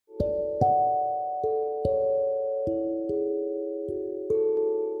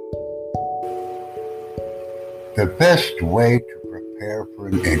The best way to prepare for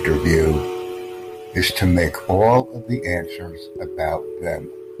an interview is to make all of the answers about them.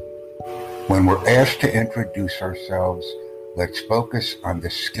 When we're asked to introduce ourselves, let's focus on the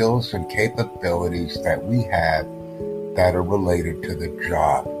skills and capabilities that we have that are related to the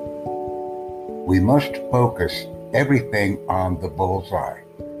job. We must focus everything on the bullseye.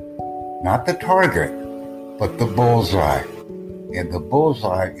 Not the target, but the bullseye. And the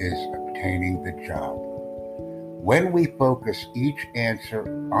bullseye is obtaining the job. When we focus each answer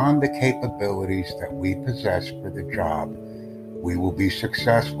on the capabilities that we possess for the job, we will be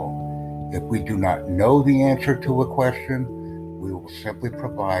successful. If we do not know the answer to a question, we will simply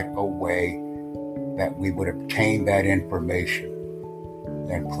provide a way that we would obtain that information.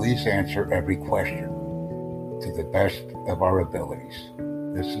 Then please answer every question to the best of our abilities.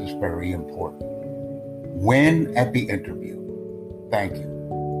 This is very important. Win at the interview. Thank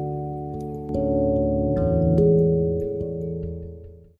you.